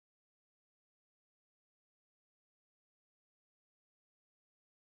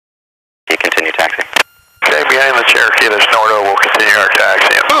Cherokee, there's Nordo, we'll continue our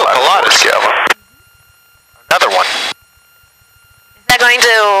taxi. Ooh, a lot of scale. Another one. Is that going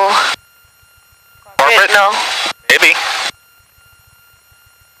to... Corporate? No. Maybe.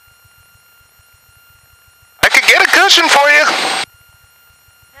 I could get a cushion for you.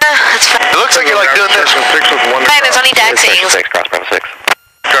 That's fine. It looks like you're like doing this. Fine, it's only taxiing. 6, cross Bravo 6.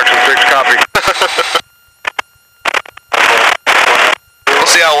 Instruction 6, copy. We'll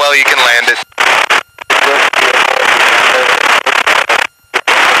see how well you can land it.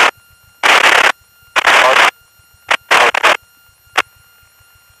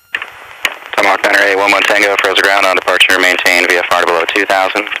 Tomahawk 9 11 Tango, Fresno ground on departure, maintain VFR below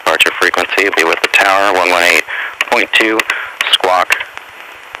 2000. Departure frequency will be with the tower, 118.2, squawk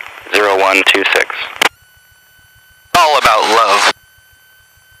 0126. All about love.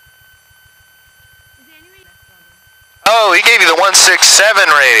 Oh, he gave you the 167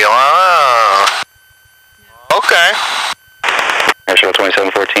 radio. Ah. Okay. Airshow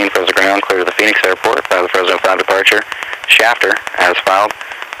 2714, Fresno ground, clear to the Phoenix Airport, by the Fresno 5 departure. Shafter, as filed.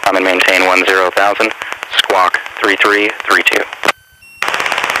 Climb and maintain 10,000, squawk 3332.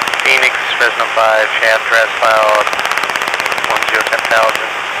 Phoenix, Fresno 5, Shafter as filed, 10,000,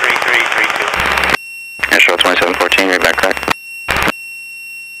 3332. Airshow 2714, read back correct.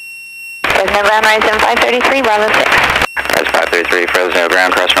 Fresno ground, rise 533, Bravo 6. Rise 533, Fresno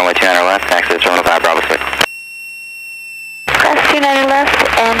ground, cross runway 29 left, taxi to terminal 5, Bravo 6. Cross 29 left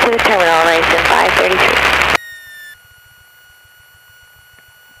and to the terminal, rise 533.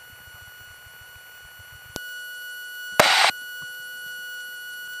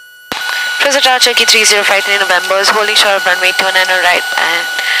 Fresno Tower, Cherokee 3053 November is holding short of runway 29 right and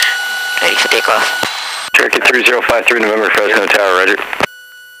ready for takeoff. Cherokee 3053 November, Fresno Tower, roger.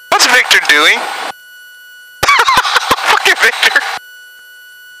 What's Victor doing? Fucking Victor.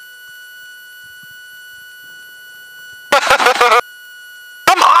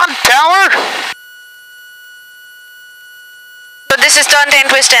 Come on, tower. So this is turn 10,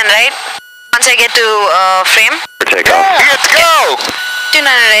 twist 10, right? Once I get to frame. For takeoff. Yeah, let's go. 29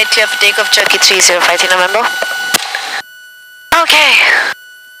 right, clear for takeoff, Cherokee 3053 November. Okay.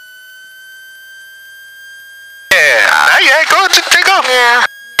 Yeah. Yeah, go ahead, just take off. Yeah.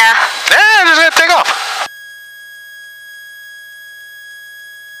 Yeah. Yeah, just gonna take off.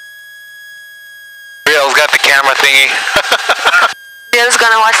 Real's got the camera thingy. Bill's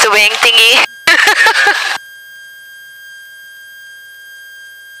gonna watch the wing thingy.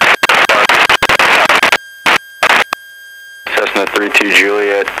 Cessna 32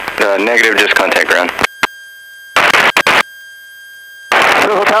 Juliet, negative, just contact ground.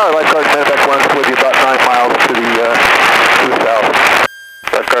 Fresno Tower, lifeguard medevac 1 with you about 9 miles to the south.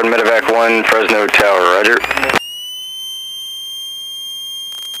 Lifeguard medevac 1, Fresno Tower, roger.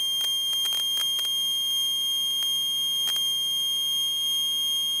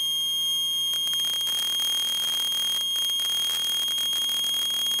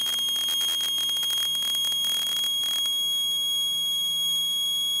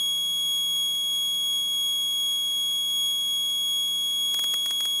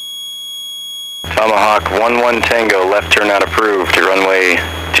 Tomahawk 11 Tango, left turn not approved to runway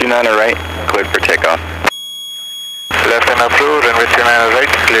 29 right, cleared for takeoff. Left and approved, runway 29 right,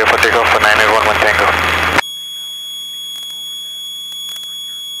 clear for takeoff for 911 Tango.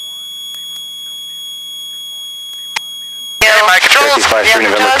 Hey, my controls. 3053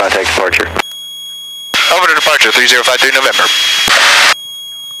 November, contact departure. Over to departure, 3053 November.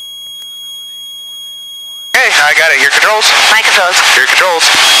 Hey, I got it. Your controls? My controls. Your controls.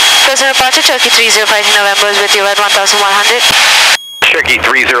 Fresno departure, Cherokee 3053 November is with you at 1100. Cherokee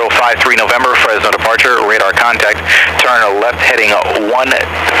 3053 November, Fresno departure, radar contact, turn left heading 130,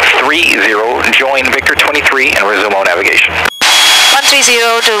 join Victor 23 and resume on navigation. 130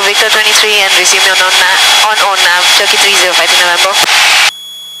 to Victor 23 and resume on nav, Cherokee 3053 November.